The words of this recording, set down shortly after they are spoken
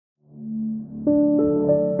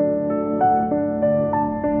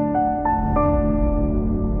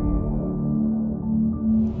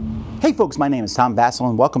Hey folks, my name is Tom Vasel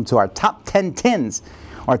and welcome to our top 10 tins,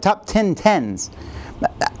 or top 10 tens.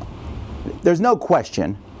 There's no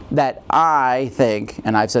question that I think,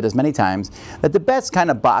 and I've said this many times, that the best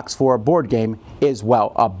kind of box for a board game is,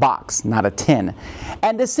 well, a box, not a tin.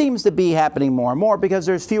 And this seems to be happening more and more because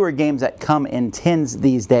there's fewer games that come in tins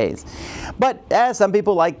these days. But some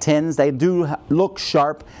people like tins. They do look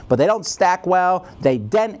sharp, but they don't stack well, they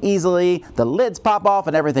dent easily, the lids pop off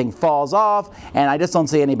and everything falls off, and I just don't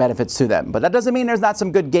see any benefits to them. But that doesn't mean there's not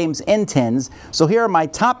some good games in tins, so here are my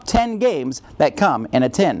top 10 games that come in a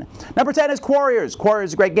tin. Number 10 is Quarriors. Quarriors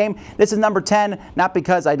is a great game. This is number 10, not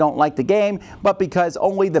because I don't like the game, but because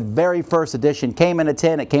only the very first edition came in a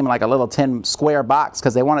tin. It came in like a little tin square box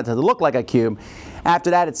because they wanted it to look like a cube. After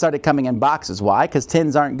that, it started coming in boxes. Why? Because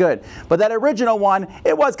tins aren't good. But that original one,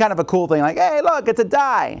 it was kind of a cool thing. Like, hey, look, it's a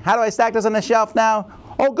die. How do I stack this on the shelf now?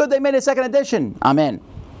 Oh, good, they made a second edition. I'm in.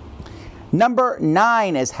 Number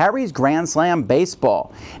 9 is Harry's Grand Slam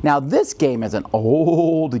Baseball. Now this game is an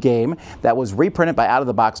old game that was reprinted by Out of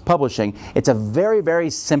the Box Publishing. It's a very, very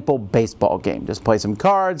simple baseball game. Just play some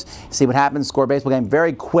cards, see what happens, score a baseball game,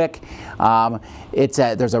 very quick.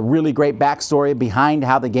 There's a really great backstory behind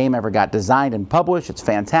how the game ever got designed and published. It's a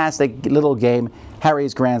fantastic little game,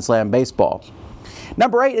 Harry's Grand Slam Baseball.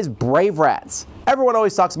 Number 8 is Brave Rats. Everyone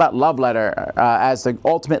always talks about Love Letter as the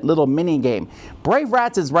ultimate little mini game. Brave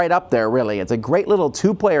Rats is right up there, really. It's a great little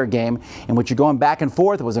two-player game in which you're going back and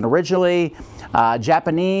forth. It was an originally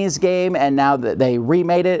Japanese game, and now they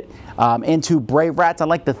remade it into Brave Rats. I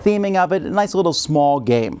like the theming of it. A nice little small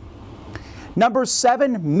game. Number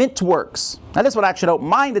 7, Mintworks. Now this one I actually don't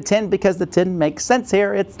mind the tin because the tin makes sense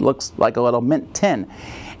here. It looks like a little mint tin.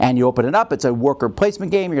 And you open it up, it's a worker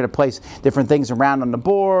placement game. You're going to place different things around on the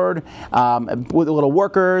board with little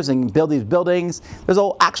workers and build these buildings. There's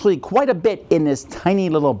actually quite a bit in this tiny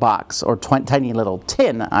little box, or tiny little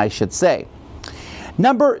tin, I should say.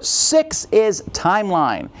 Number 6 is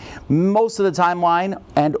Timeline. Most of the Timeline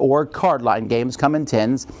and or card line games come in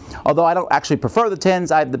tins, although I don't actually prefer the tins.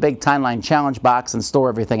 I have the big Timeline Challenge box and store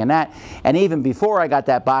everything in that. And even before I got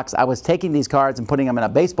that box, I was taking these cards and putting them in a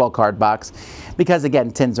baseball card box because, again,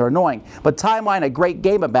 tins are annoying. But Timeline, a great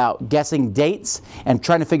game about guessing dates and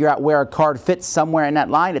trying to figure out where a card fits somewhere in that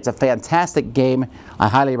line. It's a fantastic game. I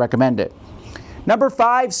highly recommend it. Number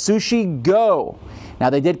 5, Sushi Go. Now,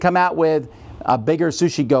 they did come out with a bigger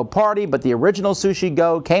Sushi Go party, but the original Sushi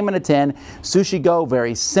Go came in a tin. Sushi Go,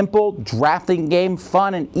 very simple drafting game,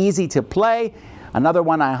 fun and easy to play. Another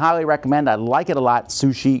one I highly recommend. I like it a lot,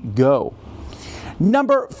 Sushi Go.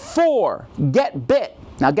 Number 4, Get Bit.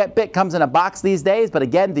 Now Get Bit comes in a box these days, but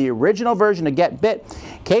again, the original version of Get Bit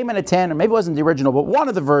came in a tin, or maybe it wasn't the original, but one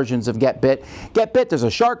of the versions of Get Bit. Get Bit, there's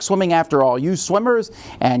a shark swimming after all you swimmers,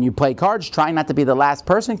 and you play cards, trying not to be the last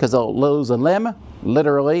person because they'll lose a limb,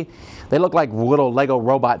 literally. They look like little Lego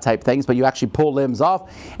robot type things, but you actually pull limbs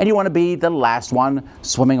off, and you want to be the last one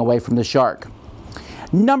swimming away from the shark.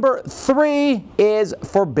 Number 3 is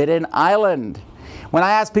Forbidden Island. When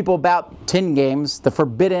I ask people about tin games, the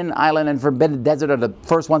Forbidden Island and Forbidden Desert are the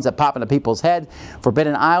first ones that pop into people's head.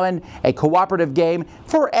 Forbidden Island, a cooperative game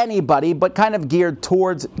for anybody, but kind of geared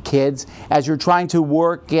towards kids as you're trying to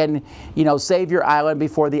work and, you know, save your island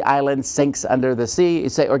before the island sinks under the sea,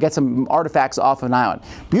 or get some artifacts off an island.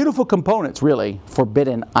 Beautiful components, really,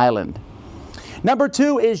 Forbidden Island. Number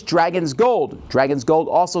 2 is Dragon's Gold. Dragon's Gold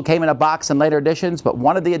also came in a box in later editions, but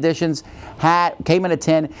one of the editions came in a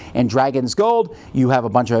tin. In Dragon's Gold, you have a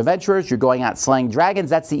bunch of adventurers. You're going out slaying dragons.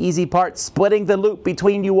 That's the easy part, splitting the loot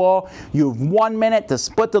between you all. You have 1 minute to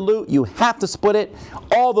split the loot. You have to split it,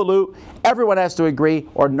 all the loot. Everyone has to agree,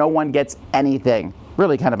 or no one gets anything.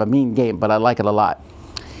 Really kind of a mean game, but I like it a lot.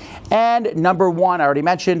 And number 1, I already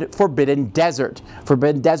mentioned, Forbidden Desert.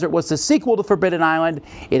 Forbidden Desert was the sequel to Forbidden Island.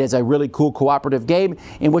 It is a really cool cooperative game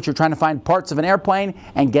in which you're trying to find parts of an airplane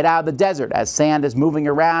and get out of the desert as sand is moving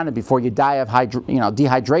around and before you die of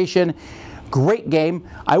dehydration. Great game.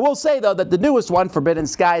 I will say, though, that the newest one, Forbidden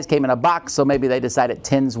Skies, came in a box, so maybe they decided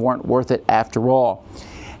tins weren't worth it after all.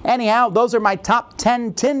 Anyhow, those are my top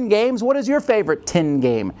 10 tin games. What is your favorite tin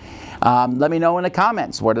game? Let me know in the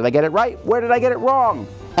comments. Where did I get it right? Where did I get it wrong?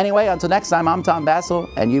 Anyway, until next time, I'm Tom Vasel,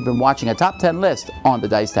 and you've been watching a top 10 list on the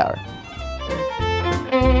Dice Tower.